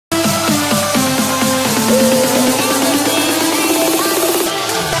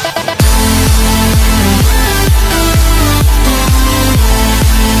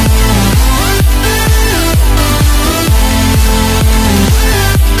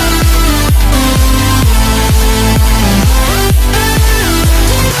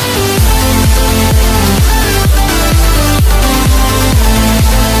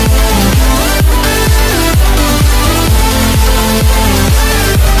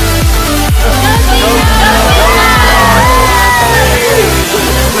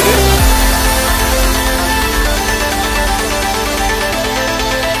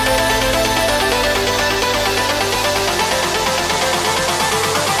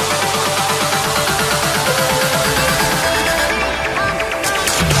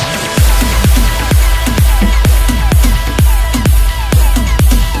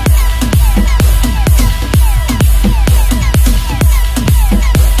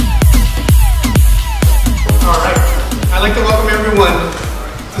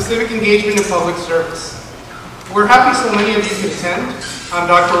Civic Engagement and Public Service. We're happy so many of you could attend. I'm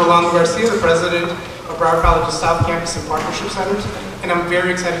Dr. Rolando Garcia, the president of Broward College South Campus and Partnership Centers, and I'm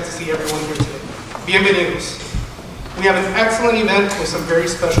very excited to see everyone here today. Bienvenidos. We have an excellent event with some very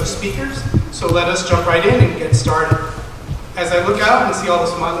special speakers, so let us jump right in and get started. As I look out and see all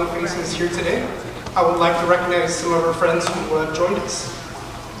the smiling faces here today, I would like to recognize some of our friends who have joined us.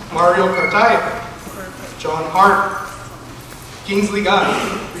 Mario Cartaya, John Hart, Kingsley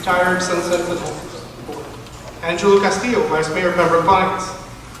Guy, retired Sunset Board, Angelo Castillo, Vice Mayor of Pembroke Pines,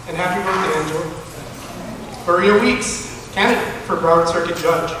 and happy birthday, Angelo. Maria Weeks, candidate for Broward Circuit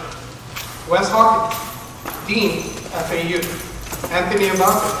Judge. Wes Hawkins, Dean, FAU. Anthony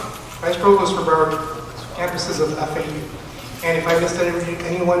Abate, Vice Provost for Broward campuses of FAU. And if I missed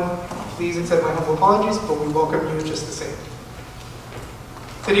anyone, please accept my humble apologies, but we welcome you just the same.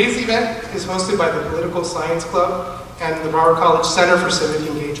 Today's event is hosted by the Political Science Club and the Broward College Center for Civic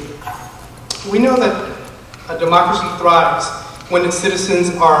Engagement. We know that a democracy thrives when its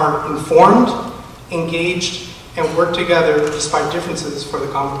citizens are informed, engaged, and work together despite differences for the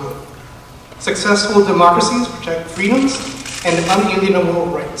common good. Successful democracies protect freedoms and unalienable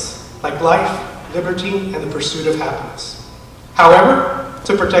rights, like life, liberty, and the pursuit of happiness. However,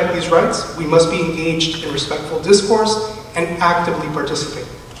 to protect these rights, we must be engaged in respectful discourse and actively participate.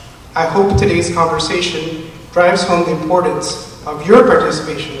 I hope today's conversation drives home the importance of your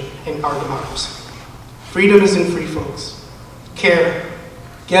participation in our democracy. Freedom isn't free, folks. Care,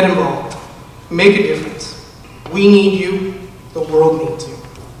 get involved, make a difference. We need you, the world needs you.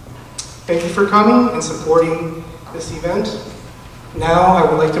 Thank you for coming and supporting this event. Now I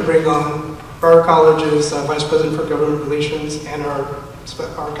would like to bring on Broward College's Vice President for Government Relations and our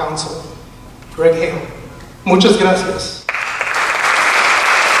counsel, Greg Hale. Muchas gracias.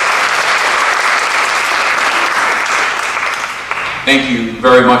 Thank you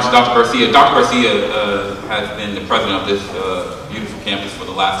very much, Dr. Garcia. Dr. Garcia has been the president of this beautiful campus for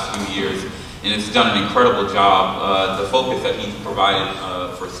the last few years, and has done an incredible job. The focus that he's provided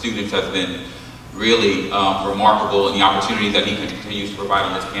for students has been really remarkable, and the opportunities that he continues to provide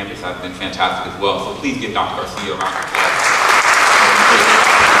on this campus have been fantastic as well. So please give Dr. Garcia a round of applause.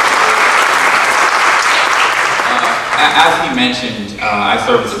 As he mentioned, I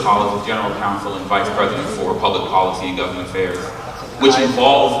serve as the College's General Counsel and Vice President for Public Policy and Government Affairs, which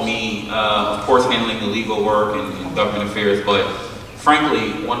involves me, of course, handling the legal work and government affairs, but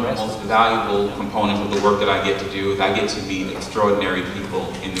frankly, one of the most valuable components of the work that I get to do is I get to meet extraordinary people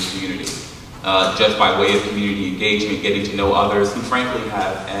in the community. Just by way of community engagement, getting to know others who frankly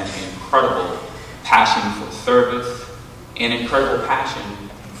have an incredible passion for service, an incredible passion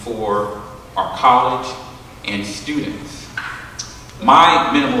for our college and students.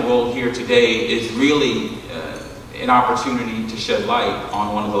 My minimal role here today is really an opportunity to shed light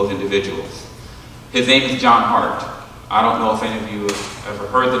on one of those individuals. His name is John Hart. I don't know if any of you have ever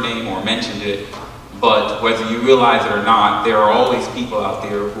heard the name or mentioned it, but whether you realize it or not, there are always people out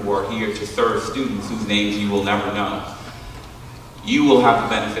there who are here to serve students whose names you will never know. You will have the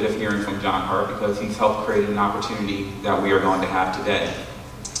benefit of hearing from John Hart because he's helped create an opportunity that we are going to have today.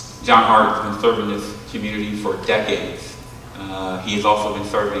 John Hart has been serving this community for decades. He has also been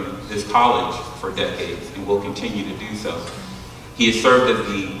serving this college for decades and will continue to do so. He has served as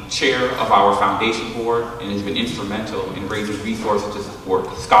the chair of our foundation board and has been instrumental in raising resources to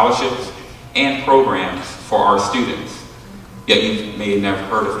support scholarships and programs for our students, yet you may have never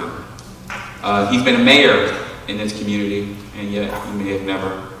heard of him. He's been a mayor in this community, and yet you may have never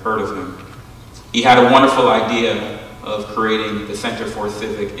heard of him. He had a wonderful idea of creating the Center for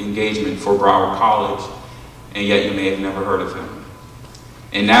Civic Engagement for Broward College, and yet you may have never heard of him.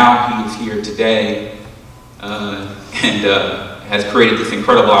 And now he is here today and has created this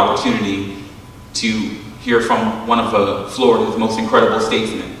incredible opportunity to hear from one of Florida's most incredible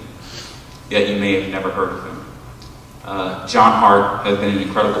statesmen, yet you may have never heard of him. John Hart has been an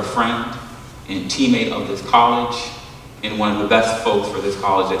incredible friend and teammate of this college and one of the best folks for this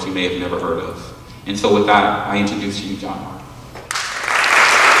college that you may have never heard of. And so with that, I introduce to you John Hart.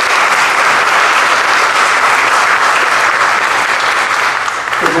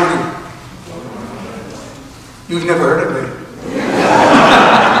 Good morning. You've never heard of me.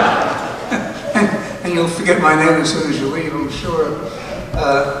 and you'll forget my name as soon as you leave, I'm sure.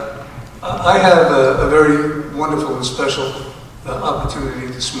 I have a very wonderful and special opportunity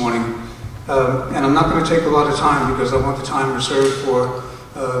this morning. And I'm not going to take a lot of time because I want the time reserved for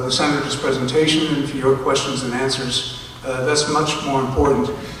the Senator's presentation and for your questions and answers. That's much more important.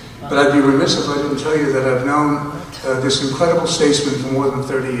 But I'd be remiss if I didn't tell you that I've known this incredible statesman for more than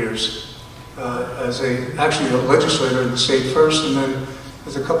 30 years. As actually a legislator in the state first, and then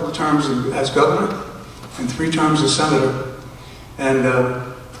as a couple of terms as governor and 3 terms as senator. And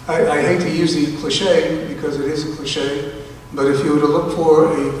I hate to use the cliche because it is a cliche, but if you were to look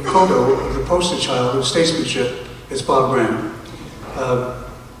for a photo of the poster child of statesmanship, it's Bob Graham.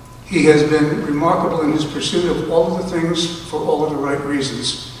 He has been remarkable in his pursuit of all of the things for all of the right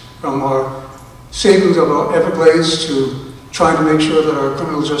reasons, from our savings of our Everglades to trying to make sure that our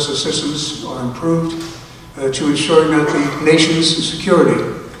criminal justice systems are improved, to ensuring that the nation's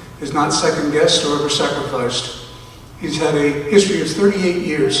security is not second-guessed or ever sacrificed. He's had a history of 38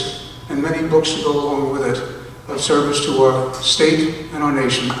 years and many books to go along with it of service to our state and our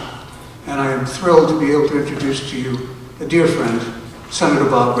nation. And I am thrilled to be able to introduce to you a dear friend, Senator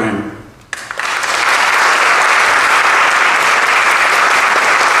Bob Graham.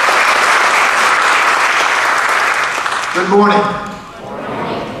 Good morning.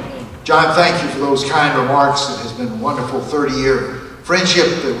 John, thank you for those kind remarks. It has been a wonderful 30-year friendship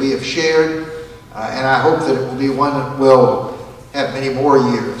that we have shared, and I hope that it will be one that will have many more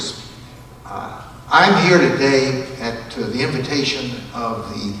years. I'm here today at the invitation of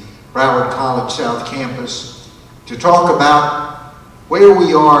the Broward College South Campus to talk about where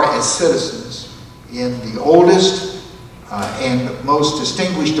we are as citizens in the oldest and most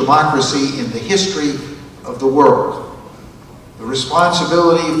distinguished democracy in the history of the world. The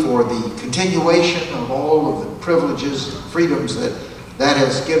responsibility for the continuation of all of the privileges and freedoms that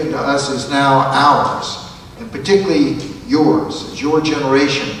has given to us is now ours, and particularly yours, as your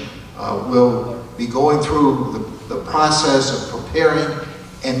generation will be going through the process of preparing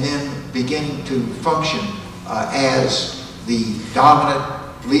and then beginning to function as the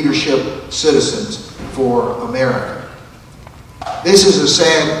dominant leadership citizens for America. This is a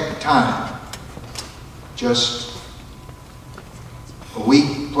sad time. Just a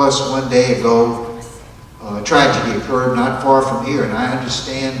week plus 1 day ago, a tragedy occurred not far from here, and I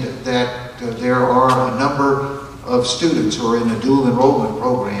understand that there are a number of students who are in a dual enrollment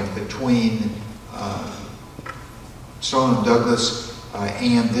program between Stone and Douglas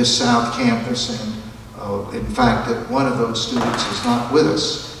and this South Campus, and in fact that one of those students is not with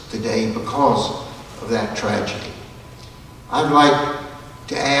us today because of that tragedy. I'd like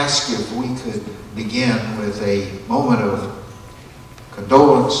to ask if we could begin with a moment of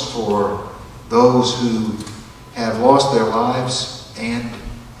condolence for those who have lost their lives, and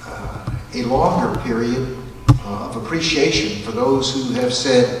a longer period of appreciation for those who have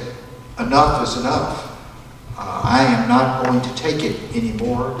said enough is enough. I am not going to take it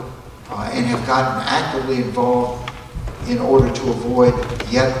anymore, and have gotten actively involved in order to avoid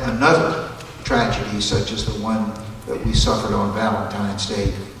yet another tragedy such as the one that we suffered on Valentine's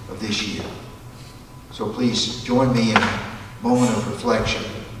Day of this year. So please join me in a moment of reflection,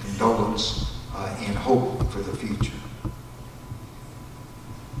 condolence, and hope for the future.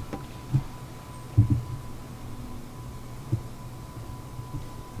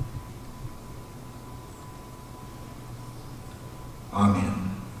 Amen.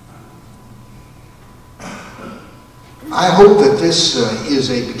 I hope that this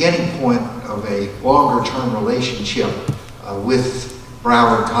is a beginning point of a longer-term relationship with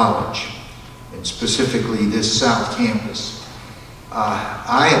Broward College, and specifically this South Campus.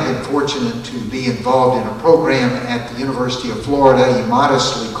 I have been fortunate to be involved in a program at the University of Florida,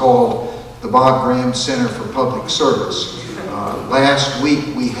 modestly called the Bob Graham Center for Public Service. Last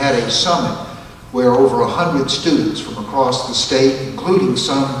week we had a summit where over 100 students from across the state, including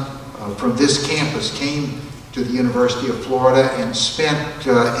some from this campus, came to the University of Florida and spent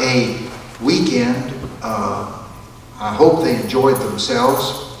a weekend. I hope they enjoyed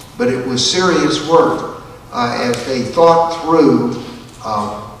themselves, but it was serious work as they thought through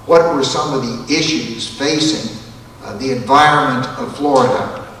what were some of the issues facing the environment of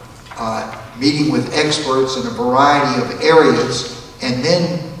Florida, meeting with experts in a variety of areas, and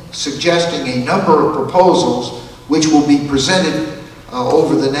then suggesting a number of proposals which will be presented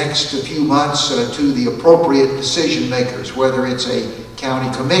over the next few months to the appropriate decision makers, whether it's a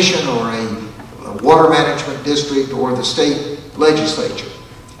county commission or a water management district or the state legislature.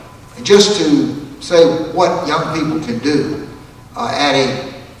 And just to say what young people can do, at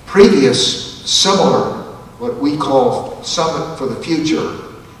a previous similar, what we call Summit for the Future,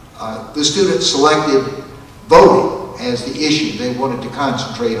 the students selected voting as the issue they wanted to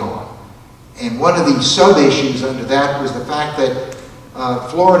concentrate on. And one of the sub-issues under that was the fact that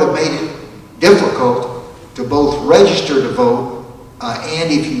Florida made it difficult to both register to vote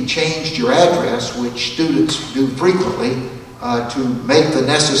and, if you changed your address, which students do frequently, to make the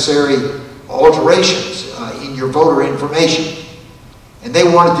necessary alterations in your voter information. And they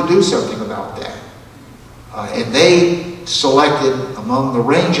wanted to do something about that. And they selected, among among the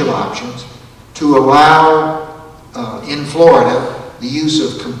range of options to allow in Florida the use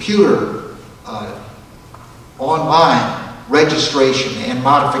of computer online registration and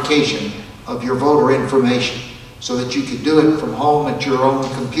modification of your voter information so that you could do it from home at your own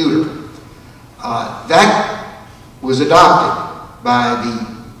computer. That was adopted by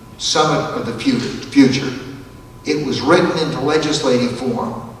the Summit of the Future. It was written into legislative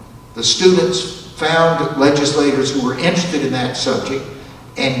form. The students found legislators who were interested in that subject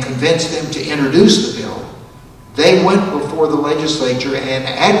and convinced them to introduce the bill. They went before the legislature and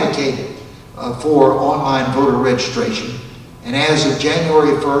advocated for online voter registration. And as of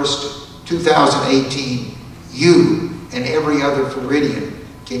January 1st, 2018, you and every other Floridian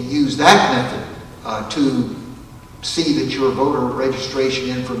can use that method to see that your voter registration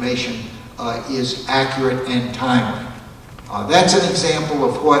information is accurate and timely. That's an example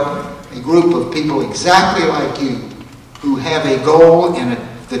of what a group of people exactly like you who have a goal and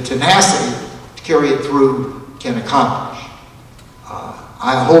the tenacity to carry it through can accomplish.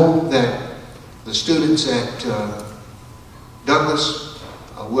 I hope that the students at Douglas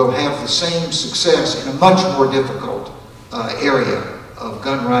will have the same success in a much more difficult area of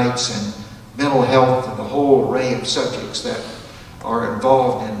gun rights and mental health and the whole array of subjects that are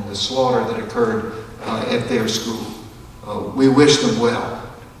involved in the slaughter that occurred at their school. We wish them well.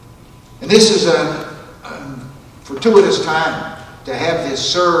 And this is a fortuitous time to have this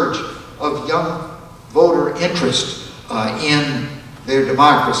surge of young voter interest in their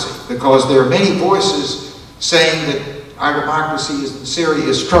democracy, because there are many voices saying that our democracy is in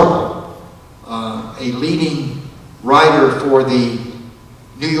serious trouble. A leading writer for the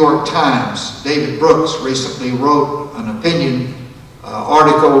New York Times, David Brooks, recently wrote an opinion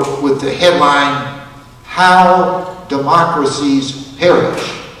article with the headline, "How Democracies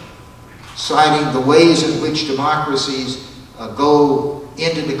Perish," citing the ways in which democracies go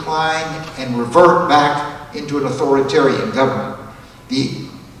into decline and revert back into an authoritarian government.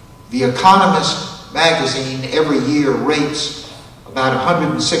 The Economist magazine every year rates about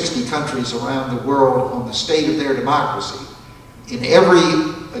 160 countries around the world on the state of their democracy. In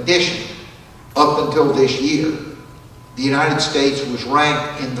every edition, up until this year, the United States was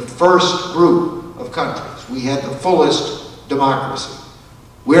ranked in the first group of countries. We had the fullest democracy.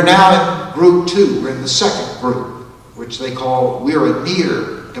 We're now in group 2. We're in the second group, which they call, we're a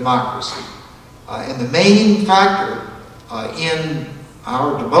near democracy. And the main factor in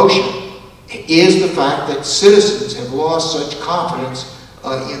our demotion is the fact that citizens have lost such confidence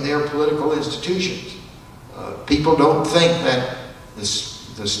in their political institutions. People don't think that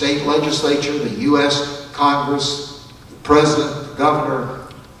the state legislature, the U.S. Congress, the president, the governor,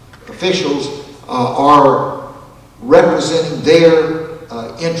 officials are representing their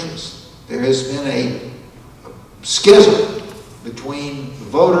interests. There has been a schism between the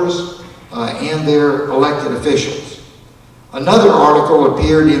voters and their elected officials. Another article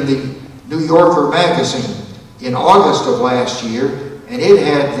appeared in the New Yorker magazine in August of last year, and it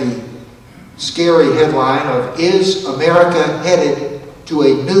had the scary headline of, "Is America Headed to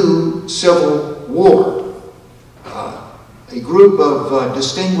a New Civil War?" A group of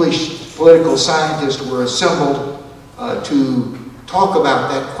distinguished political scientists were assembled to talk about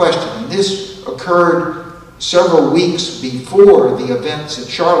that question. And this occurred several weeks before the events at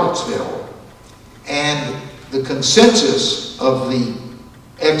Charlottesville. And the consensus of the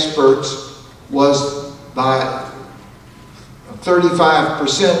experts was by a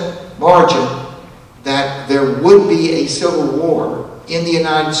 35% margin that there would be a civil war in the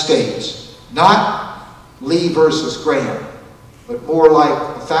United States, not Lee versus Graham, but more like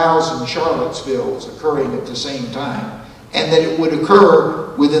 1,000 Charlottesvilles occurring at the same time, and that it would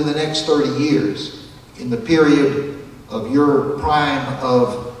occur within the next 30 years, in the period of your prime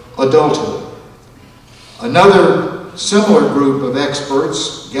of adulthood. Another similar group of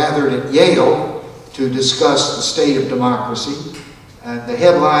experts gathered at Yale to discuss the state of democracy, and the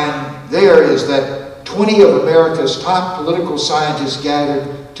headline there is that 20 of America's top political scientists gathered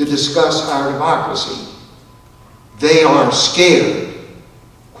to discuss our democracy. They are scared.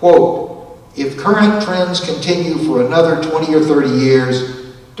 Quote, "If current trends continue for another 20 or 30 years,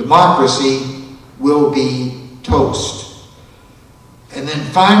 democracy will be toast." And then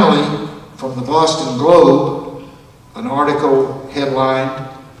finally, from the Boston Globe, an article headlined,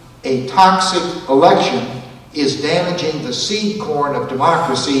 "A Toxic Election is Damaging the Seed Corn of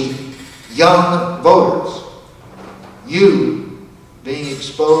Democracy, Young Voters." You being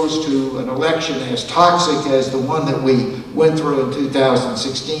exposed to an election as toxic as the one that we went through in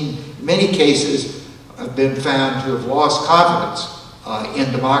 2016, in many cases have been found to have lost confidence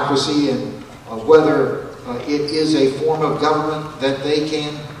in democracy and whether it is a form of government that they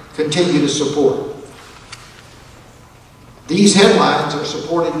can continue to support. These headlines are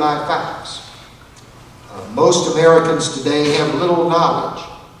supported by facts. Most Americans today have little knowledge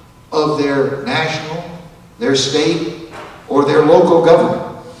of their national, their state, or their local government.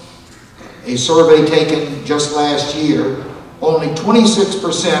 A survey taken just last year, only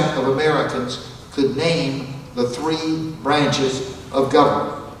 26% of Americans could name the 3 branches of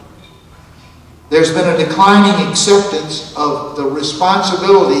government. There's been a declining acceptance of the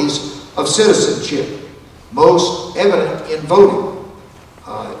responsibilities of citizenship, most evident in voting.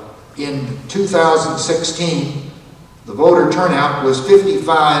 In 2016, the voter turnout was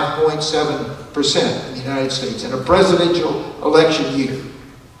 55.7% in the United States in a presidential election year.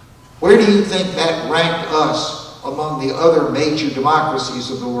 Where do you think that ranked us among the other major democracies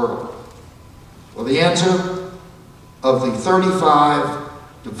of the world? Well, the answer, of the 35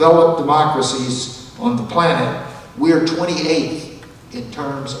 developed democracies on the planet, we're 28th in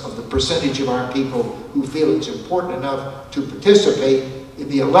terms of the percentage of our people who feel it's important enough to participate in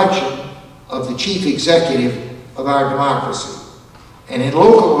the election of the chief executive of our democracy. And in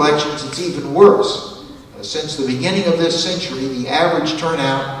local elections, it's even worse. Since the beginning of this century, the average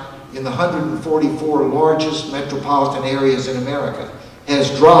turnout in the 144 largest metropolitan areas in America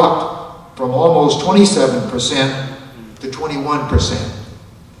has dropped from almost 27% to 21%.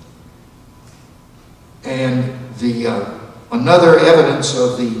 And another evidence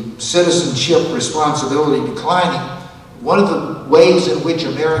of the citizenship responsibility declining, one of the ways in which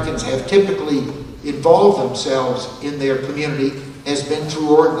Americans have typically involved themselves in their community has been through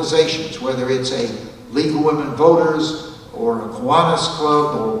organizations, whether it's a League of Women Voters or a Kiwanis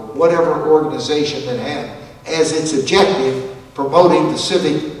Club or whatever organization that had as its objective promoting the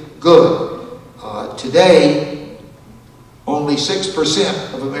civic good. Today, only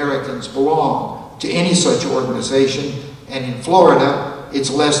 6% of Americans belong to any such organization, and in Florida, it's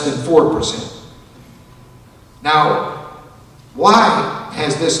less than 4%. Now, why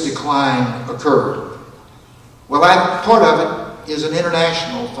has this decline occurred? Well, part of it is an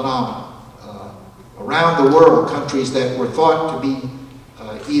international phenomenon. Around the world, countries that were thought to be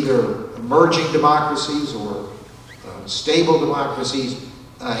either emerging democracies or stable democracies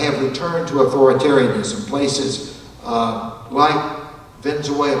have returned to authoritarianism. Places like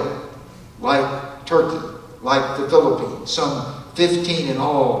Venezuela, like Turkey, like the Philippines, some 15 in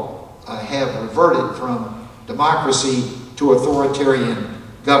all have reverted from democracy to authoritarian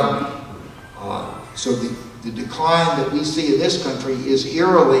government. So the decline that we see in this country is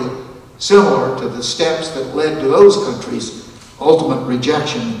eerily similar to the steps that led to those countries' ultimate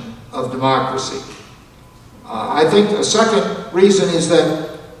rejection of democracy. I think a second reason is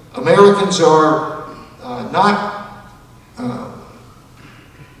that Americans are not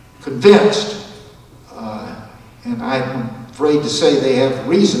convinced, and I'm afraid to say they have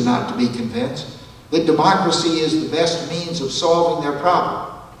reason not to be convinced, that democracy is the best means of solving their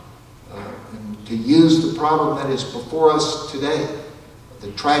problem. And to use the problem that is before us today,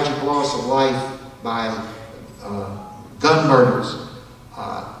 the tragic loss of life by gun murders,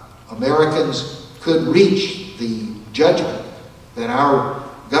 Americans could reach the judgment that our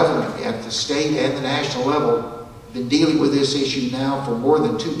government at the state and the national level have been dealing with this issue now for more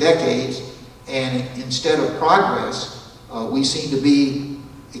than 2 decades, and instead of progress, we seem to be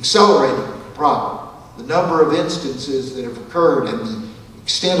accelerating the problem. The number of instances that have occurred and the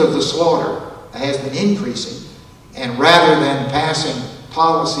extent of the slaughter has been increasing, and rather than passing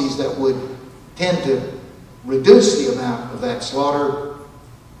policies that would tend to reduce the amount of that slaughter,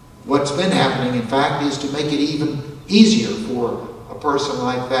 what's been happening, in fact, is to make it even easier for a person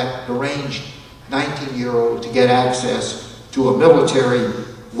like that deranged 19-year-old to get access to a military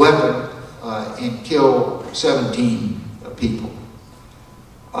weapon and kill 17 people.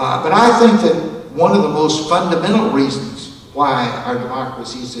 But I think that one of the most fundamental reasons why our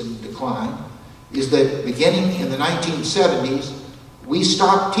democracy is in decline is that beginning in the 1970s, we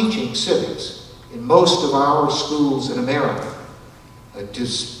stopped teaching civics in most of our schools in America. To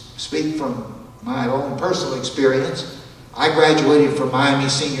speak from my own personal experience, I graduated from Miami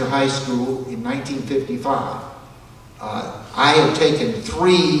Senior High School in 1955. I had taken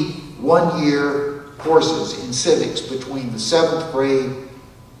 3 one-year courses in civics between the 7th grade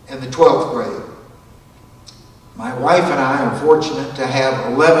and the 12th grade. My wife and I are fortunate to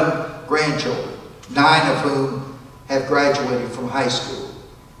have 11 grandchildren, 9 of whom have graduated from high school.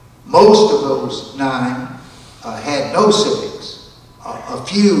 Most of those 9 had no civics. A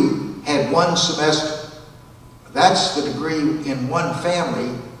few had 1 semester. That's the degree in one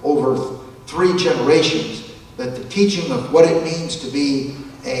family over 3 generations, that the teaching of what it means to be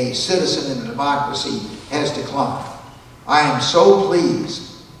a citizen in a democracy has declined. I am so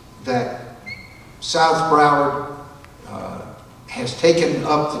pleased that South Broward has taken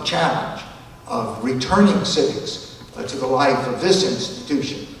up the challenge of returning civics to the life of this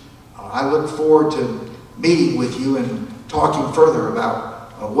institution. I look forward to meeting with you and talking further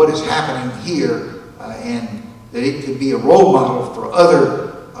about what is happening here and that it could be a role model for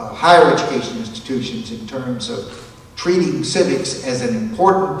other higher education institutions in terms of treating civics as an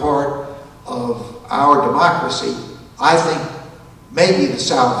important part of our democracy. I think maybe the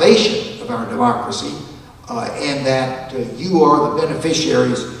salvation of our democracy, and that you are the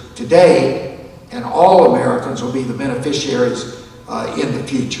beneficiaries today, and all Americans will be the beneficiaries in the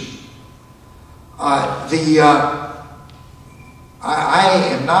future. I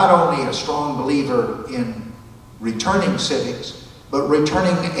am not only a strong believer in returning civics, but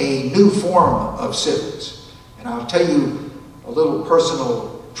returning a new form of civics. And I'll tell you a little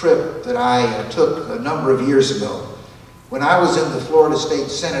personal trip that I took a number of years ago. When I was in the Florida State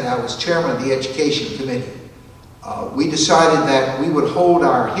Senate, I was chairman of the Education Committee. We decided that we would hold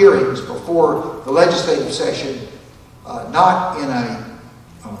our hearings before the legislative session, not in a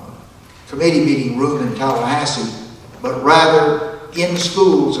committee meeting room in Tallahassee, but rather in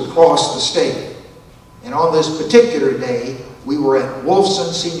schools across the state. And on this particular day, we were at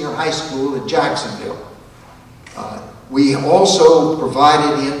Wolfson Senior High School in Jacksonville. We also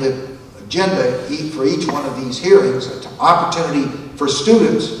provided in the agenda for each one of these hearings an opportunity for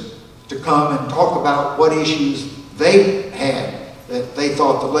students to come and talk about what issues they had that they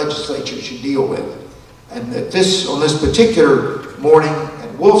thought the legislature should deal with. And that on this particular morning at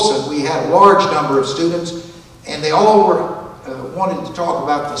Wolfson, we had a large number of students, and they all wanted to talk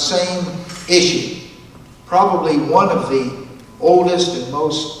about the same issue. Probably one of the oldest and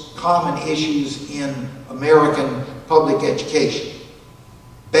most common issues in American public education: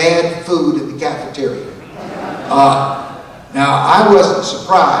 bad food in the cafeteria. Now, I wasn't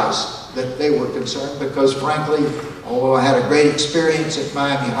surprised that they were concerned because, frankly, although I had a great experience at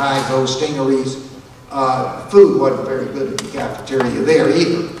Miami High, those stingeries, food wasn't very good in the cafeteria there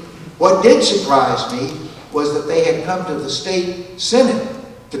either. What did surprise me was that they had come to the state senate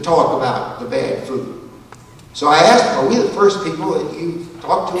to talk about the bad food. So I asked them, are we the first people that you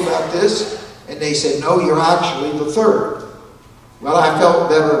talked to about this? And they said, no, you're actually the third. Well, I felt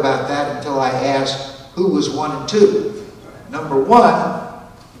better about that until I asked who was 1 and 2. Number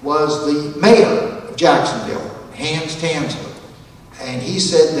 1 was the mayor of Jacksonville, Hans Tansler. And he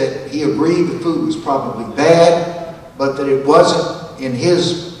said that he agreed the food was probably bad, but that it wasn't in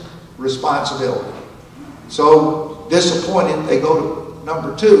his responsibility. So, disappointed, they go to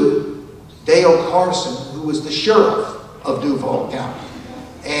number 2, Dale Carson, who was the sheriff of Duval County.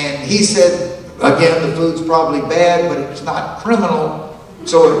 And he said, again, the food's probably bad, but it's not criminal,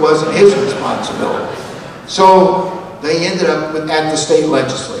 so it wasn't his responsibility. So they ended up at the state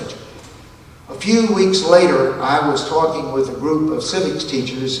legislature. A few weeks later, I was talking with a group of civics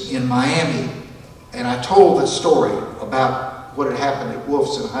teachers in Miami, and I told the story about what had happened at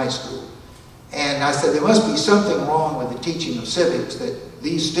Wolfson High School. And I said, there must be something wrong with the teaching of civics, that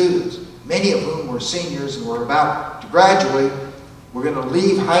these students, many of whom were seniors and were about to graduate, were going to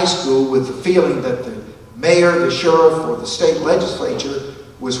leave high school with the feeling that the mayor, the sheriff, or the state legislature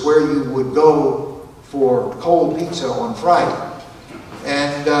was where you would go for cold pizza on Friday.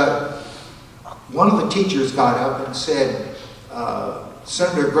 And one of the teachers got up and said,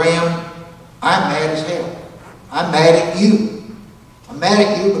 Senator Graham, I'm mad as hell. I'm mad at you. I'm mad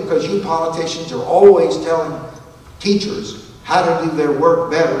at you because you politicians are always telling teachers how to do their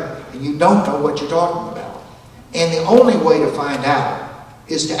work better, and you don't know what you're talking about. And the only way to find out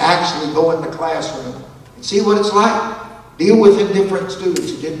is to actually go in the classroom and see what it's like. Deal with indifferent students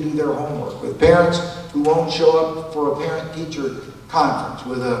who didn't do their homework, with parents who won't show up for a parent-teacher conference,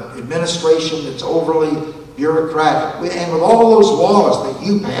 with an administration that's overly bureaucratic, and with all those laws that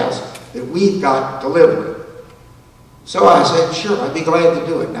you pass that we've got to live with. So I said, sure, I'd be glad to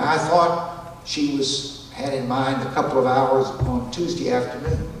do it. Now, I thought she had in mind a couple of hours on Tuesday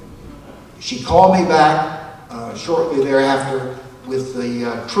afternoon. She called me back shortly thereafter with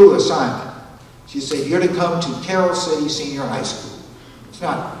the true assignment. She said, you're to come to Carroll City Senior High School. It's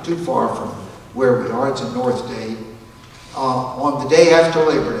not too far from where we are. It's in North Dade. On the day after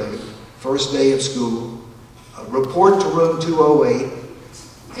Labor Day, first day of school, report to room 208,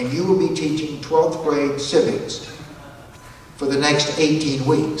 and you will be teaching 12th grade civics for the next 18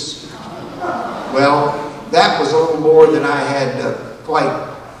 weeks. Well, that was a little more than I had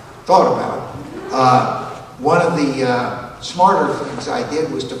quite thought about. One of the smarter things I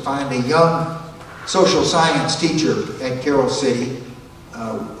did was to find a young social science teacher at Carroll City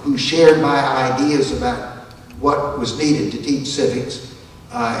who shared my ideas about what was needed to teach civics,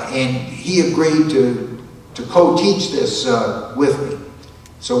 and he agreed to co-teach this with me.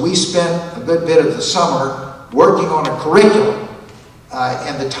 So we spent a good bit of the summer working on a curriculum,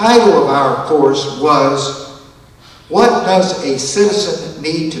 and the title of our course was, "What Does a Citizen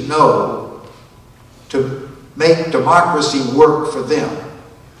Need to Know to Make Democracy Work for Them?"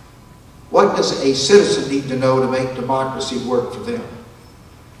 What does a citizen need to know to make democracy work for them?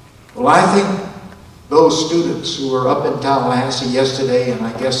 Well, I think those students who were up in Tallahassee yesterday, and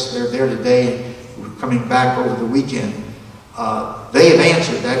I guess they're there today and coming back over the weekend, they have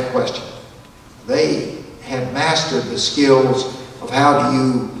answered that question. They have mastered the skills of how do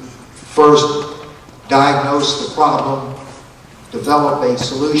you first diagnose the problem, develop a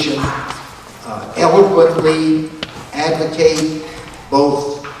solution, eloquently advocate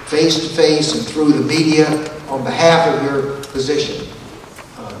both face-to-face and through the media on behalf of your position.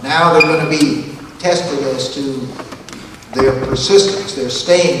 Now they're going to be tested as to their persistence, their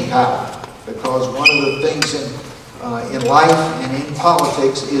staying power, because one of the things in life and in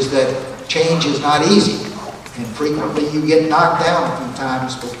politics is that change is not easy, and frequently you get knocked down a few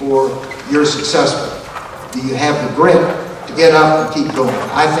times before you're successful. Do you have the grit to get up and keep going?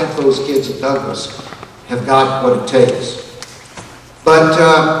 I think those kids at Douglas have got what it takes. But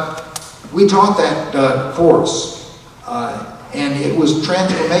we taught that course, and it was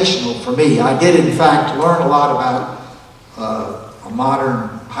transformational for me. I did, in fact, learn a lot about a modern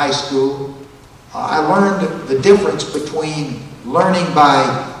high school. I learned the difference between learning by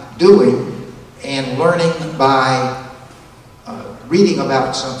doing and learning by reading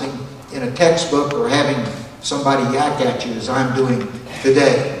about something in a textbook or having somebody yak at you, as I'm doing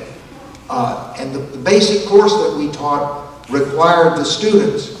today. And the basic course that we taught required the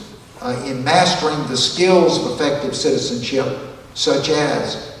students in mastering the skills of effective citizenship, such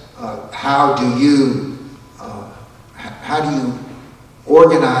as how do you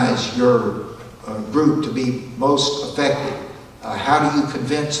organize your group to be most effective? How do you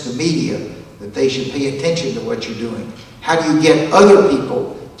convince the media that they should pay attention to what you're doing? How do you get other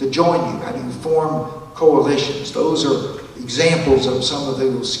people to join you? How do you form coalitions? Those are examples of some of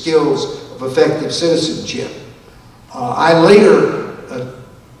the skills of effective citizenship. I later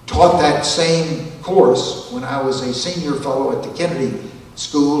taught that same course when I was a senior fellow at the Kennedy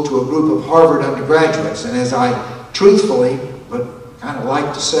School to a group of Harvard undergraduates. And as I truthfully, but kind of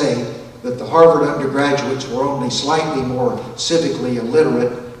like to say, that the Harvard undergraduates were only slightly more civically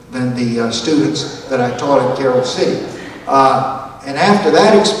illiterate than the students that I taught at Carroll City. And after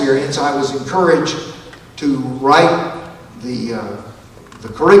that experience, I was encouraged to write the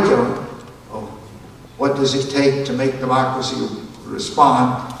curriculum of what does it take to make democracy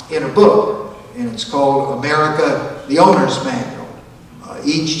respond in a book. And it's called America, the Owner's Manual.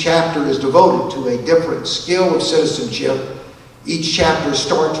 Each chapter is devoted to a different skill of citizenship. Each chapter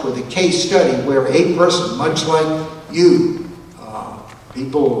starts with a case study where a person, much like you,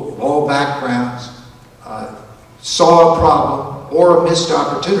 people of all backgrounds, saw a problem or a missed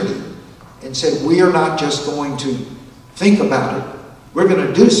opportunity and said, we are not just going to think about it, we're going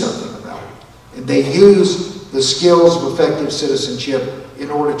to do something about it. And they use the skills of effective citizenship in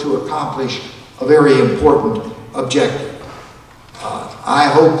order to accomplish a very important objective.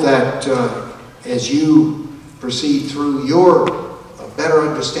 I hope that as you proceed through your better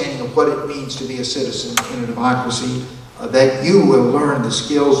understanding of what it means to be a citizen in a democracy, that you will learn the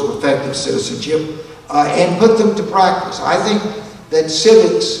skills of effective citizenship and put them to practice. I think that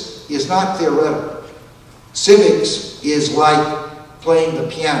civics is not theoretical. Civics is like playing the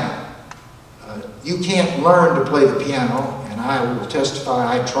piano. You can't learn to play the piano, and I will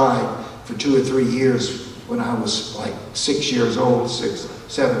testify I tried for 2 or 3 years when I was like 6 years old, 6,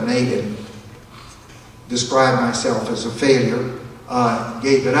 7, 8, and described myself as a failure,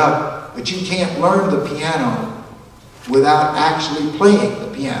 gave it up. But you can't learn the piano without actually playing the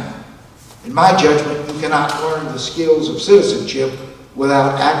piano. In my judgment, you cannot learn the skills of citizenship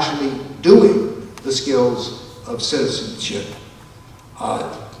without actually doing the skills of citizenship.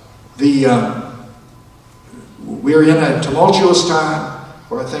 We're in a tumultuous time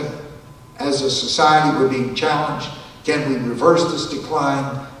where I think as a society we're being challenged. Can we reverse this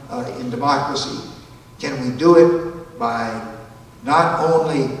decline in democracy? Can we do it by not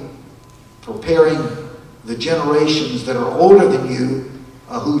only preparing the generations that are older than you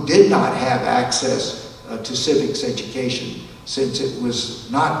who did not have access to civics education, since it was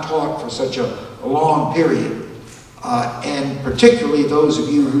not taught for such a long period, and particularly those of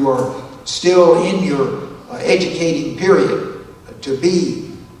you who are still in your educating period, to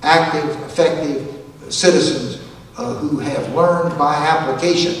be active, effective citizens who have learned by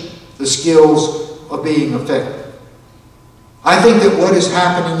application the skills of being effective. I think that what is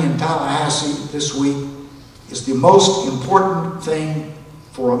happening in Tallahassee this week is the most important thing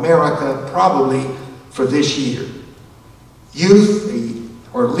for America, probably for this year. Youth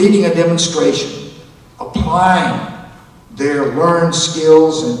are leading a demonstration, applying their learned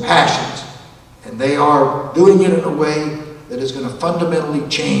skills and passions, and they are doing it in a way that is going to fundamentally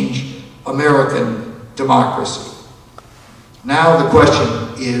change American democracy. Now the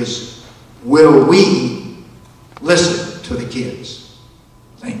question is, will we listen to the kids?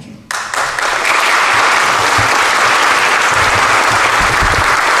 Thank you.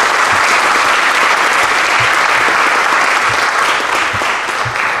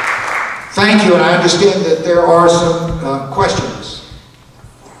 Thank you, and I understand that there are some questions.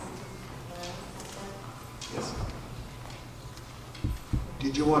 Yes.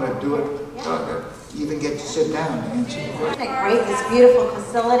 Did you want to do it? You even get to sit down and answer the question. Great, this beautiful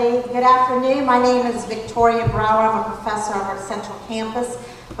facility. Good afternoon. My name is Victoria Broward. I'm a professor over at Central Campus.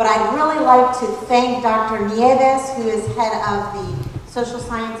 But I'd really like to thank Dr. Nieves, who is head of the Social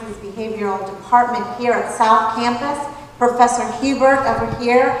Sciences Behavioral Department here at South Campus, Professor Hubert over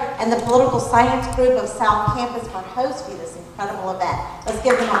here, and the Political Science Group of South Campus for hosting this incredible event. Let's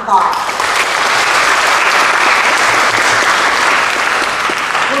give them applause.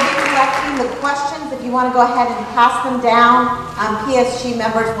 We'll be collecting the questions. If you want to go ahead and pass them down, PSG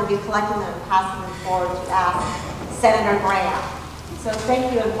members will be collecting them and passing them forward to ask Senator Graham. So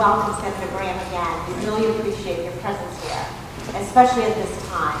thank you and welcome, Senator Graham, again. We really appreciate your presence here, especially at this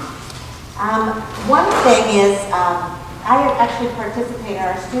time. One thing is, I actually participated,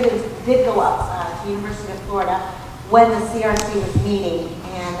 our students did go up to the University of Florida when the CRC was meeting,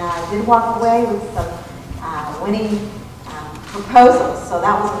 and did walk away with some winning proposals, so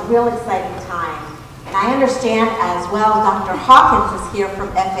that was a real exciting time. And I understand as well, Dr. Hawkins is here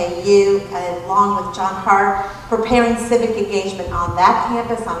from FAU, along with John Hart, preparing civic engagement on that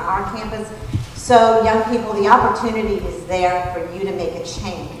campus, on our campus. So young people, the opportunity is there for you to make a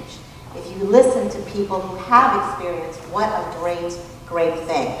change. If you listen to people who have experience, what a great, great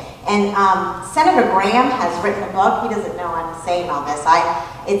thing. And Senator Graham has written a book. He doesn't know I'm saying all this.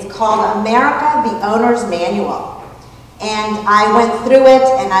 It's called America, the Owner's Manual. And I went through it,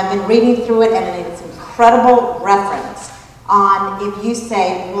 and I've been reading through it, and it's an incredible reference on if you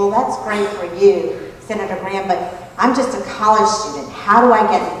say, well, that's great for you, Senator Graham, but I'm just a college student. How do I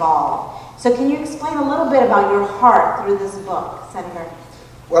get involved? So can you explain a little bit about your heart through this book, Senator?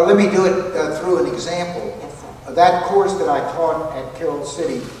 Well, let me do it through an example. Yes, sir. That course that I taught at Carroll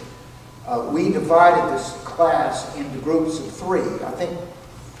City, we divided this class into groups of 3. I think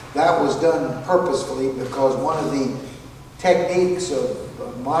that was done purposefully because one of the techniques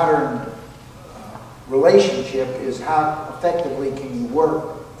of modern relationship is how effectively can you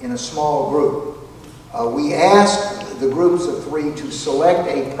work in a small group. We asked the groups of 3 to select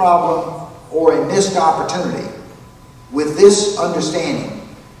a problem or a missed opportunity with this understanding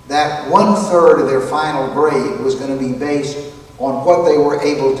that 1/3 of their final grade was going to be based on what they were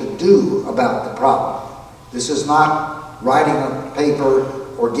able to do about the problem. This is not writing a paper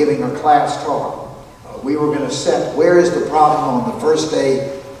or giving a class talk. We were going to set where is the problem on the first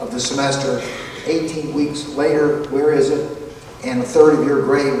day of the semester, 18 weeks later, where is it, and 1/3 of your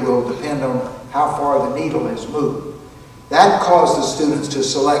grade will depend on how far the needle has moved. That caused the students to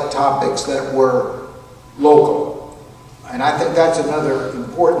select topics that were local. And I think that's another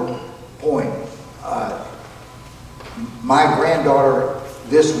important point. My granddaughter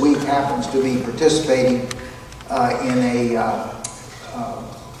this week happens to be participating in a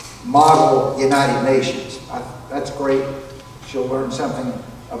model United Nations. That's great. She'll learn something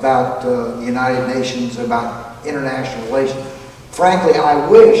about the United Nations, about international relations. Frankly, I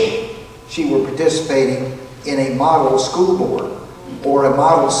wish she were participating in a model school board or a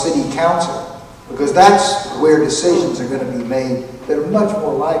model city council, because that's where decisions are going to be made that are much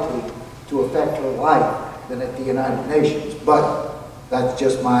more likely to affect her life than at the United Nations. But that's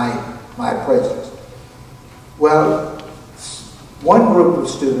just my prejudice. Well, one group of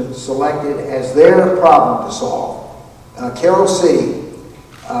students selected as their problem to solve. Carroll City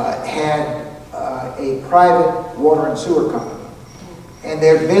had a private water and sewer company. And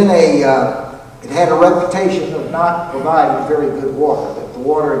there'd been it had a reputation of not providing very good water, that the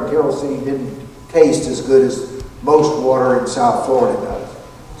water in Carroll City didn't taste as good as most water in South Florida does.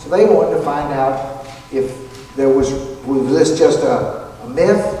 So they wanted to find out if there was this just a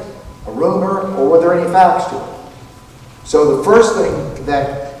myth, a rumor, or were there any facts to it? So the first thing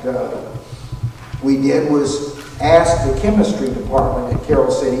that we did was ask the chemistry department at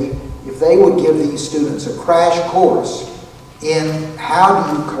Carroll City if they would give these students a crash course in how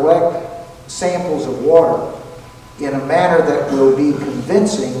do you collect samples of water in a manner that will be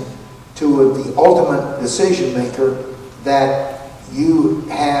convincing to the ultimate decision maker that you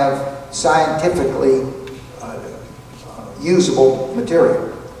have scientifically usable material.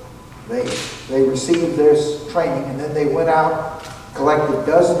 They received this training, and then they went out, collected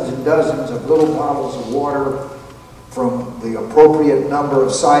dozens and dozens of little bottles of water from the appropriate number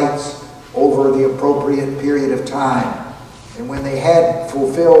of sites over the appropriate period of time. And when they had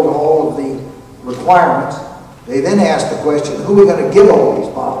fulfilled all of the requirements, they then asked the question, who are we going to give all these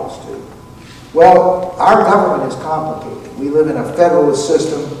bottles to? Well, our government is complicated. We live in a federalist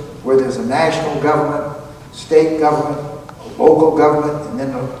system where there's a national government, state government, a local government, and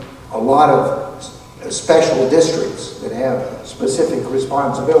then a lot of special districts that have specific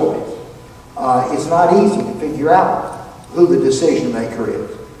responsibilities. It's not easy to figure out who the decision maker is.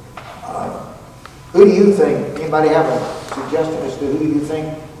 Who do you think, anybody have a suggestion as to who you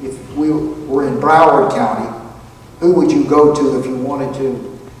think, if we were in Broward County, who would you go to if you wanted to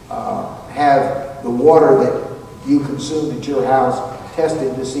have the water that you consumed at your house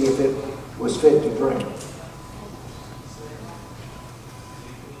tested to see if it was fit to drink?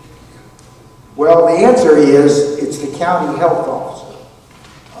 Well, the answer is it's the county health officer,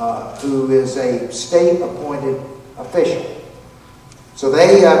 who is a state-appointed official. So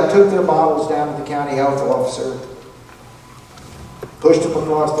they took their bottles down to the county health officer, pushed them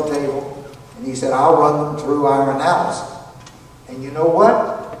across the table, and he said, I'll run them through our analysis. And you know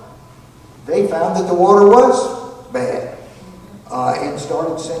what? They found that the water was bad, and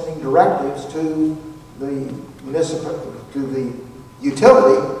started sending directives to the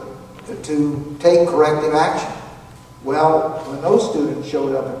utility to take corrective action. Well, when those students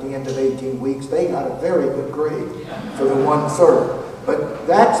showed up at the end of 18 weeks, they got a very good grade for the 1/3. But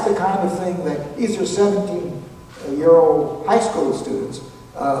that's the kind of thing that these are 17-year-old high school students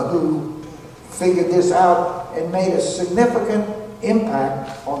who figured this out and made a significant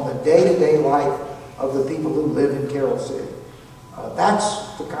impact on the day-to-day life of the people who live in Carroll City.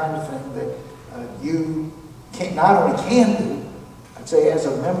 That's the kind of thing that you not only can do, I'd say as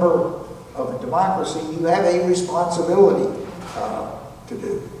a member of a democracy, you have a responsibility to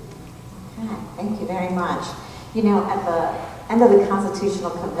do. Thank you very much. You know, at the end of the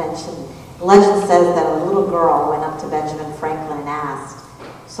Constitutional Convention, the legend says that a little girl went up to Benjamin Franklin and asked,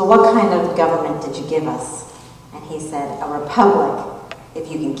 so what kind of government did you give us? And he said, a republic, if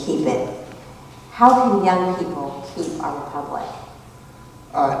you can keep it. How can young people keep our republic?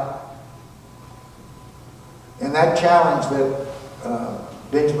 And that challenge that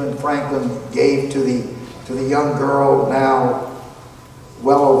Benjamin Franklin gave to the young girl now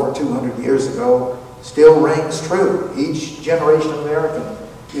well over 200 years ago still rings true. Each generation of American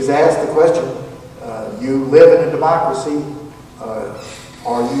is asked the question, you live in a democracy,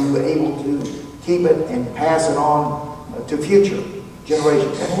 are you able to keep it and pass it on to future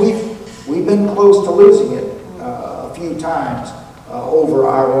generations? And we've been close to losing it a few times over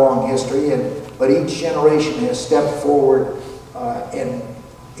our long history, but each generation has stepped forward and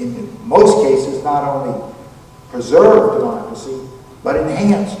in most cases not only preserved democracy, but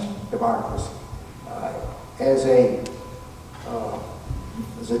enhanced democracy. As a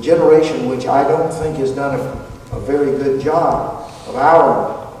generation which I don't think has done a very good job of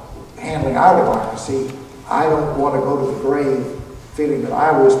handling our democracy, I don't want to go to the grave feeling that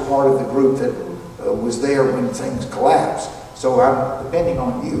I was part of the group that was there when things collapsed. So I'm depending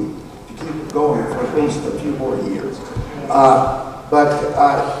on you to keep it going for at least a few more years. But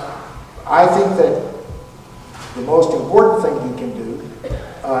I think that the most important thing you can do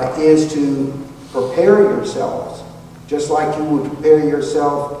is to prepare yourselves, just like you would prepare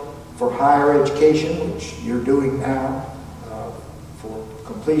yourself for higher education, which you're doing now, for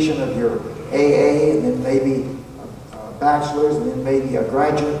completion of your AA, and then maybe a bachelor's, and then maybe a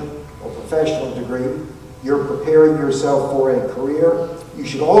graduate or professional degree. You're preparing yourself for a career. You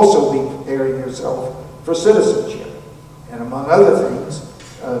should also be preparing yourself for citizenship. And among other things,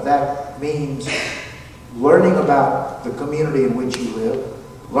 that means learning about the community in which you live,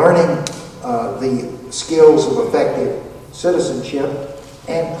 learning the skills of effective citizenship,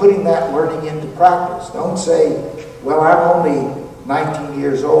 and putting that learning into practice. Don't say, well, I'm only 19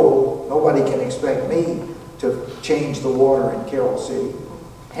 years old, nobody can expect me to change the water in Carroll City.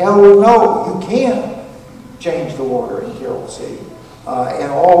 Hell no, you can change the water in Carroll City,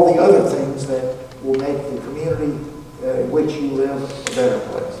 and all the other things that will make the community in which you live a better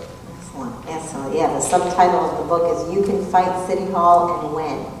place. Excellent. Yes, so yeah, the subtitle of the book is You Can Fight City Hall and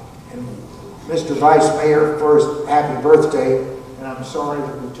Win. And Mr. Vice Mayor, first, happy birthday, and I'm sorry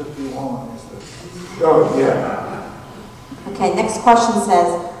that we took you on. Oh, yeah. Okay, next question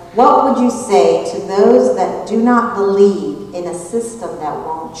says, what would you say to those that do not believe in a system that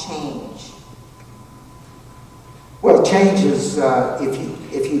won't change? Well, change is,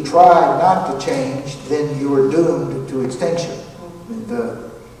 if you try not to change, then you are doomed to extinction.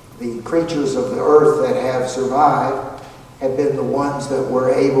 The creatures of the earth that have survived have been the ones that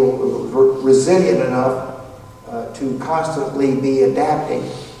were resilient enough to constantly be adapting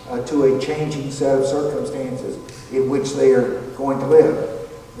to a changing set of circumstances in which they are going to live.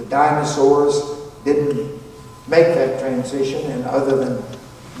 The dinosaurs didn't make that transition, and other than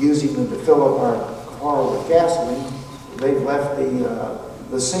using them to fill up our car with gasoline, they've left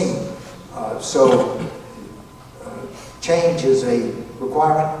the scene. So change is a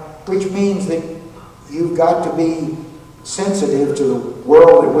requirement, which means that you've got to be sensitive to the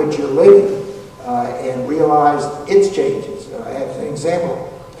world in which you're living and realize its changes. As an example,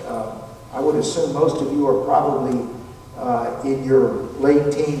 I would assume most of you are probably in your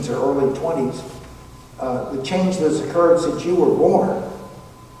late teens or early 20s. The change that's occurred since you were born,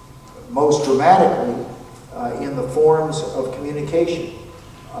 most dramatically in the forms of communication.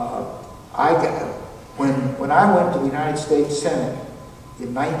 When I went to the United States Senate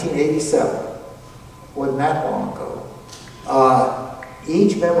in 1987, wasn't that long ago,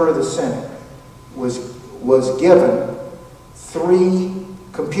 each member of the Senate was given 3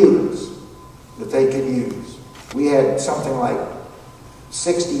 computers that they could use. We had something like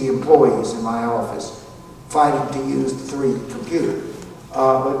 60 employees in my office fighting to use the 3 computers.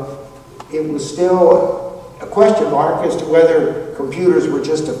 But it was still a question mark as to whether computers were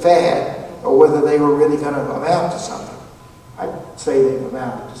just a fad or whether they were really going to amount to something. I'd say they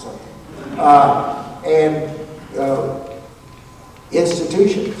amounted to something.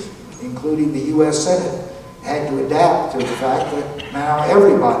 Institutions, including the U.S. Senate, had to adapt to the fact that now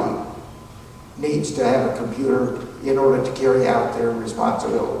everybody needs to have a computer in order to carry out their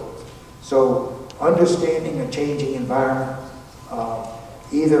responsibilities. So understanding a changing environment,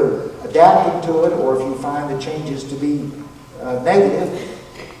 either adapting to it, or if you find the changes to be negative,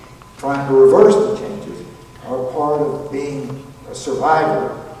 trying to reverse the changes, are part of being a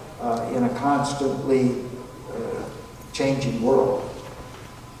survivor in a constantly changing world.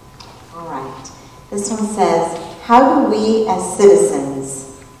 All right. This one says, how do we as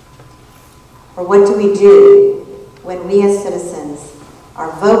citizens, or what do we do when we as citizens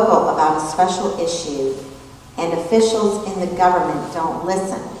are vocal about a special issue and officials in the government don't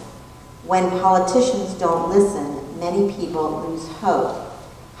listen? When politicians don't listen, many people lose hope.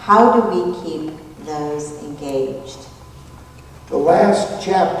 How do we keep those engaged? The last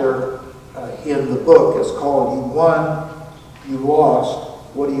chapter in the book is called You Won, You Lost,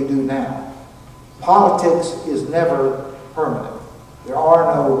 What Do You Do Now? Politics is never permanent. There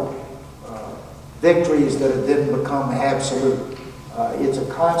are no victories that then become absolute. It's a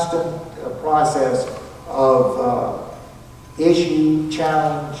constant process of issue,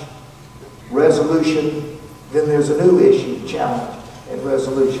 challenge, resolution. Then there's a new issue, challenge, and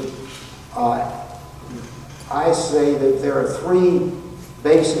resolution. I say that there are 3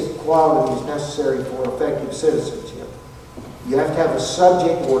 basic qualities necessary for effective citizenship. You have to have a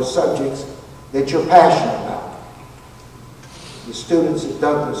subject or subjects that you're passionate about. The students at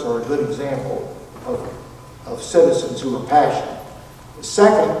Douglas are a good example of citizens who are passionate. The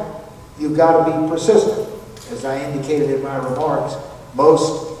second, you've got to be persistent. As I indicated in my remarks,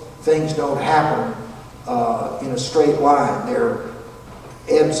 most things don't happen in a straight line. There are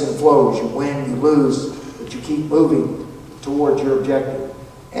ebbs and flows. You win, you lose, but you keep moving towards your objective.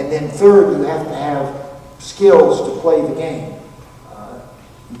 And then third, you have to have skills to play the game.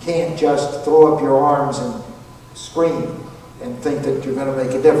 You can't just throw up your arms and scream and think that you're going to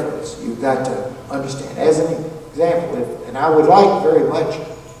make a difference. You've got to understand. As an example, and I would like very much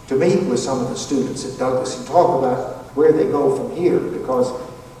to meet with some of the students at Douglas and talk about where they go from here, because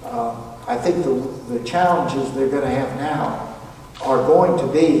I think the challenges they're going to have now are going to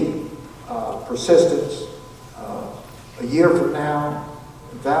be persistence. A year from now,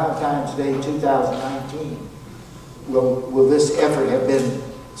 Valentine's Day 2019, will this effort have been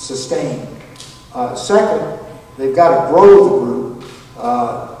sustained? Second, they've got to grow the group.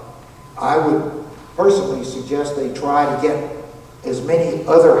 I would personally suggest they try to get as many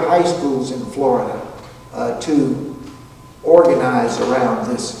other high schools in Florida to organize around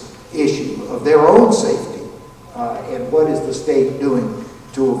this issue of their own safety and what is the state doing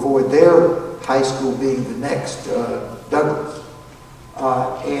to avoid their high school being the next Douglas.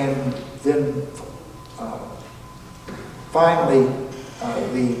 And then finally,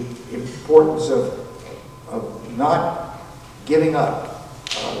 the importance of not giving up,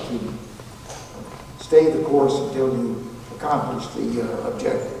 to stay the course until you accomplish the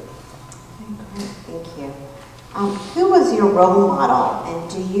objective. Thank you. Who was your role model, and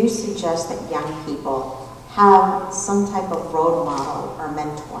do you suggest that young people have some type of role model or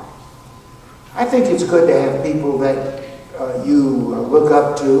mentor? I think it's good to have people that you look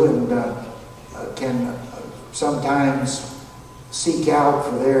up to and can sometimes seek out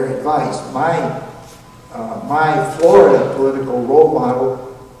for their advice. My Florida political role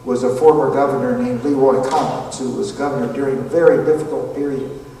model was a former governor named Leroy Collins, who was governor during a very difficult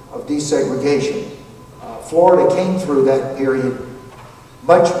period of desegregation. Florida came through that period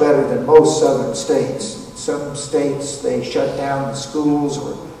much better than most southern states. Some states, they shut down the schools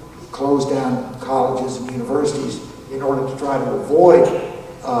or closed down colleges and universities in order to try to avoid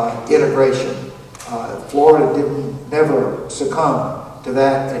integration. Florida never succumbed to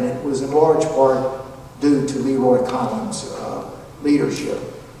that, and it was in large part due to Leroy Collins' leadership.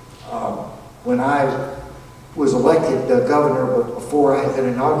 When I was elected governor, but before I had been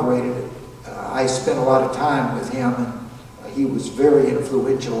inaugurated, I spent a lot of time with him, and he was very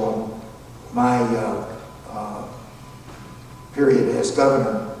influential on my period as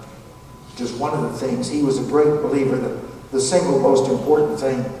governor. Just one of the things, he was a great believer that the single most important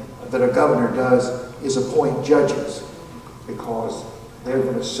thing that a governor does is appoint judges, because they're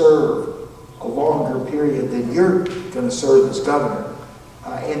going to serve a longer period than you're going to serve as governor.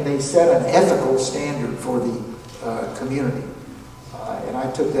 And they set an ethical standard for the community. And I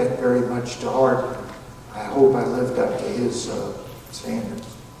took that very much to heart. I hope I lived up to his standards.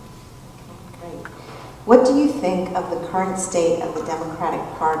 Great. What do you think of the current state of the Democratic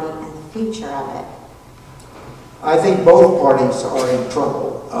Party and the future of it? I think both parties are in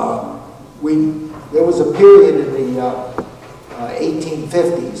trouble. There was a period in the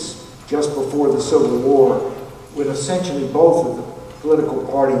 1850s, just before the Civil War, when essentially both of the political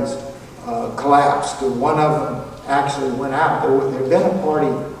parties collapsed, and one of them actually went out. There had been a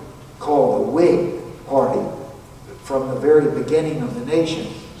party called the Whig Party from the very beginning of the nation,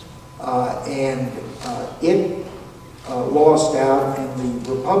 and it lost out, and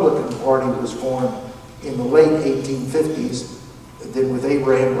the Republican Party was formed in the late 1850s, then with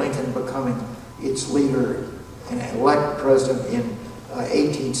Abraham Lincoln becoming its leader and elect president in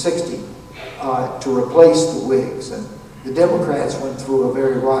 1860 to replace the Whigs. And the Democrats went through a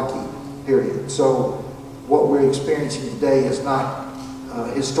very rocky period. So what we're experiencing today is not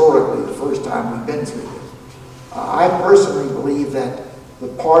historically the first time we've been through this. I personally believe that the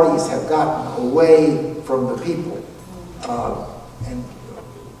parties have gotten away from the people. And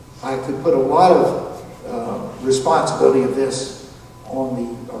I could put a lot of responsibility of this on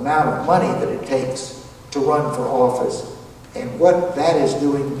the amount of money that it takes to run for office, and what that is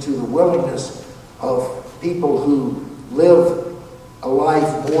doing to the willingness of people who live a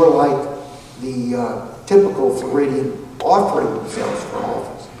life more like the typical Floridian offering themselves for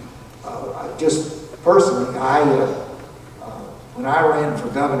office. Just personally, when I ran for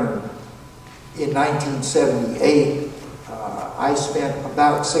governor in 1978, I spent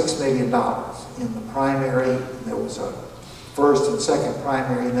about $6 million in the primary. There was a first and second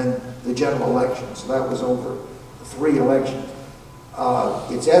primary, and then the general election. So that was over 3 elections.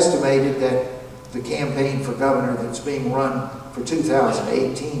 It's estimated that the campaign for governor that's being run for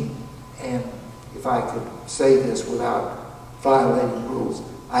 2018, and if I could say this without violating rules,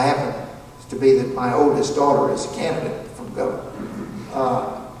 I happen to be that my oldest daughter is a candidate for governor.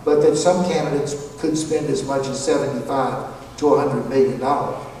 But that some candidates could spend as much as $75 to $100 million.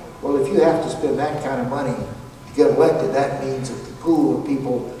 Well, if you have to spend that kind of money to get elected, that means that the pool of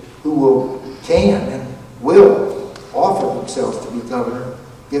people who can and will offer themselves to be governor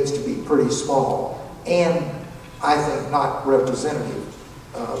gets to be pretty small, and I think not representative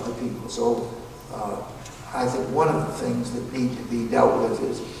of the people. So I think one of the things that need to be dealt with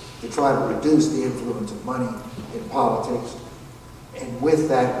is to try to reduce the influence of money in politics, and with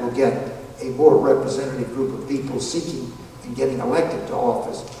that we'll get a more representative group of people seeking and getting elected to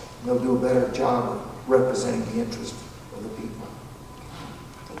office, and they'll do a better job of representing the interest of the people.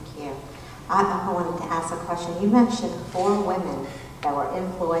 Thank you. I wanted to ask a question. You mentioned 4 women that were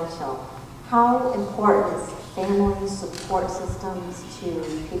influential. How important is family support systems to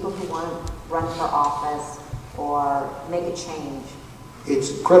people who want to run for office or make a change?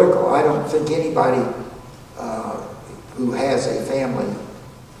 It's critical. I don't think anybody who has a family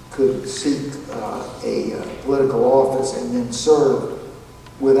could seek a political office and then serve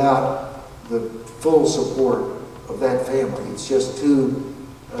without the full support of that family. It's just too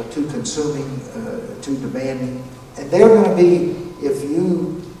consuming, too demanding. And they're going to be, if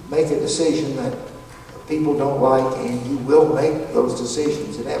you make a decision that people don't like, and you will make those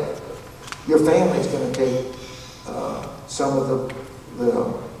decisions inevitably. Your family is going to take some of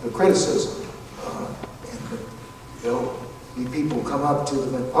the criticism, and there'll be people come up to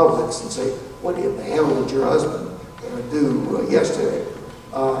them in Publix and say, "What in the hell did your husband do yesterday?"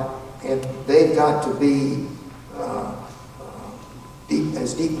 And they've got to be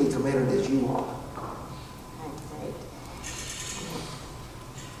as deeply committed as you are.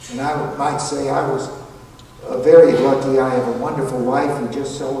 And I might say I was very lucky. I have a wonderful wife who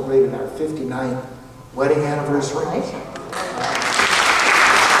just celebrated our 59th wedding anniversary.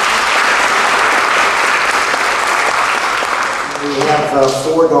 We have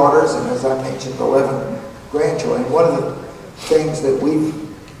 4 daughters, and as I mentioned, 11 grandchildren. One of the things that we've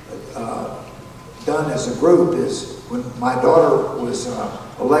done as a group is when my daughter was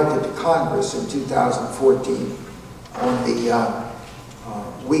elected to Congress in 2014, on the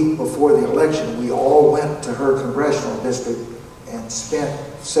week before the election, we all went to her congressional district and spent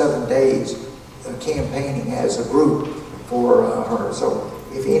 7 days campaigning as a group for her. So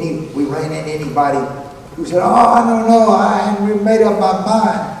if we ran into anybody who said, "Oh, I don't know, I haven't made up my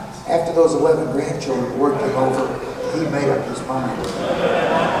mind," after those 11 grandchildren worked him over, he made up his mind.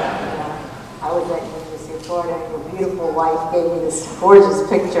 I was at University of Florida, and your beautiful wife gave me this gorgeous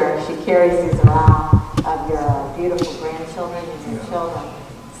picture. She carries these around of your beautiful grandchildren and your children.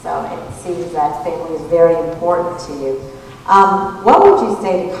 So it seems that family is very important to you. What would you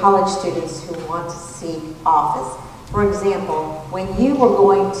say to college students who want to seek office? For example, when you were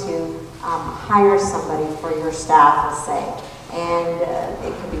going to hire somebody for your staff, let's say, and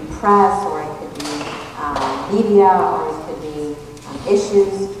it could be press, or it could be media, or it could be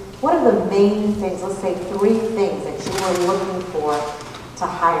issues. What are the main things, let's say 3 things that you were looking for to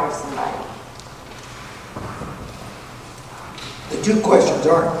hire somebody? The 2 questions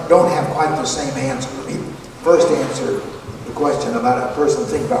don't have quite the same answer. Let me first answer the question about a person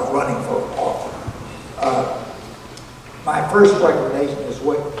thinking about running for office. My first recommendation is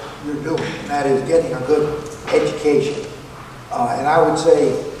what you're doing, and that is getting a good education. And I would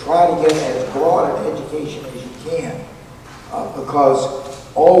say try to get as broad an education as you can, because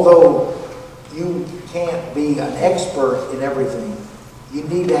although you can't be an expert in everything, you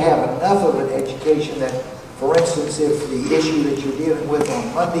need to have enough of an education that, for instance, if the issue that you're dealing with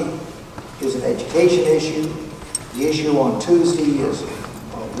on Monday is an education issue, the issue on Tuesday is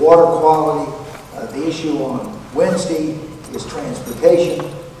water quality, the issue on Wednesday is transportation,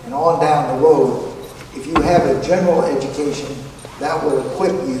 and on down the road. If you have a general education, that will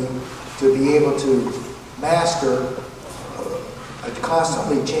equip you to be able to master a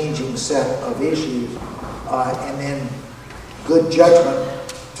constantly changing set of issues, and then good judgment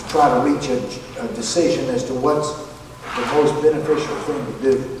to try to reach a decision as to what's the most beneficial thing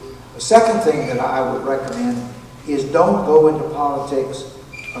to do. The second thing that I would recommend is don't go into politics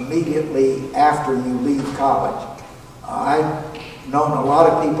immediately after you leave college. I've known a lot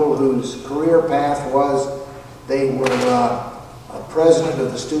of people whose career path was they were president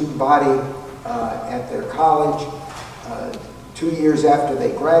of the student body at their college. 2 years after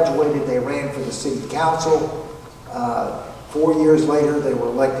they graduated, they ran for the city council. 4 years later, they were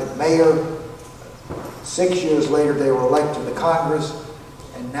elected mayor. 6 years later, they were elected to Congress.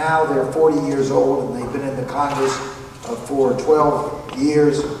 And now they're 40 years old, and they've been in the Congress for 12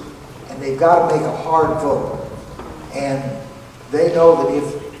 years. And they've got to make a hard vote. And they know that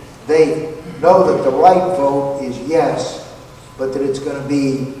if they know that the right vote is yes, but that it's going to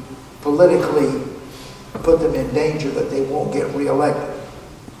be politically put them in danger, that they won't get reelected.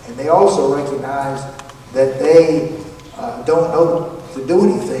 And they also recognize that they don't know to do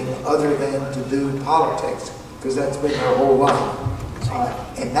anything other than to do politics, because that's been their whole life.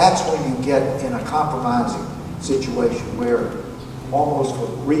 And that's when you get in a compromising situation where, almost for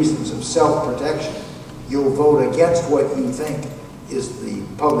reasons of self-protection, you'll vote against what you think is the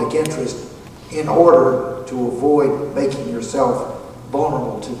public interest in order to avoid making yourself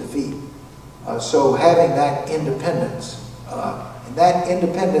vulnerable to defeat. So having that independence, and that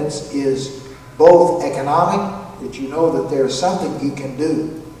independence is both economic, that you know that there's something you can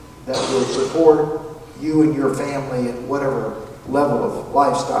do that will support you and your family at whatever level of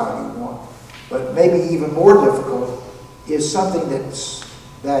lifestyle you want. But maybe even more difficult is something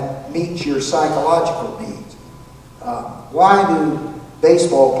that meets your psychological needs. Why do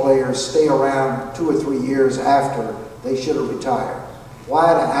baseball players stay around 2 or 3 years after they should have retired?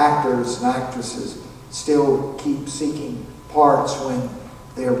 Why do actors and actresses still keep seeking parts when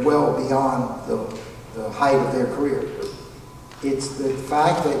they're well beyond the height of their career? It's the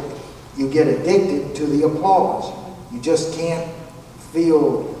fact that you get addicted to the applause. You just can't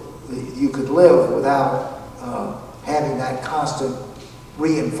feel you could live without having that constant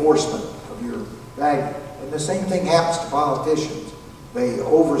reinforcement of your value. And the same thing happens to politicians. They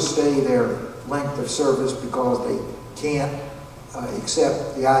overstay their length of service because they can't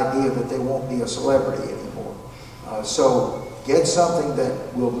accept the idea that they won't be a celebrity anymore. So get something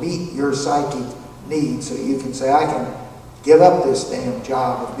that will meet your psychic needs so you can say, I can give up this damn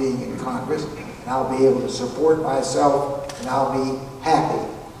job of being in Congress and I'll be able to support myself and I'll be happy.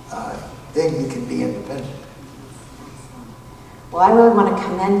 Then you can be independent. Well, I really want to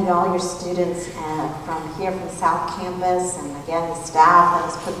commend all your students from here from South Campus, and again, the staff that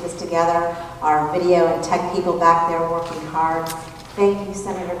has put this together, our video and tech people back there working hard. Thank you,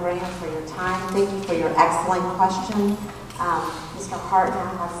 Senator Graham, for your time. Thank you for your excellent question. Mr. Hart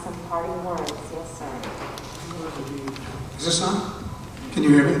now has some parting words. Yes, sir. Is this on? Can you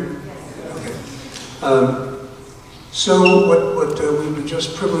hear me? Yes. Okay. So what we've been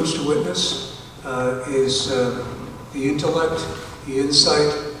just privileged to witness is the intellect, the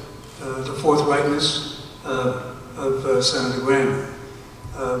insight, the forthrightness of Senator Graham.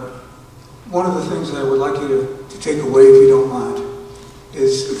 One of the things that I would like you to take away, if you don't mind,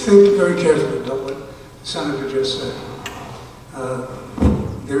 is think very carefully about what the Senator just said.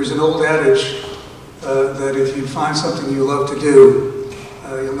 There's an old adage that if you find something you love to do,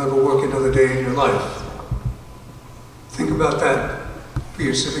 you'll never work another day in your life. Think about that for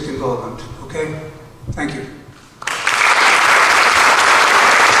your civic involvement, okay? Thank you.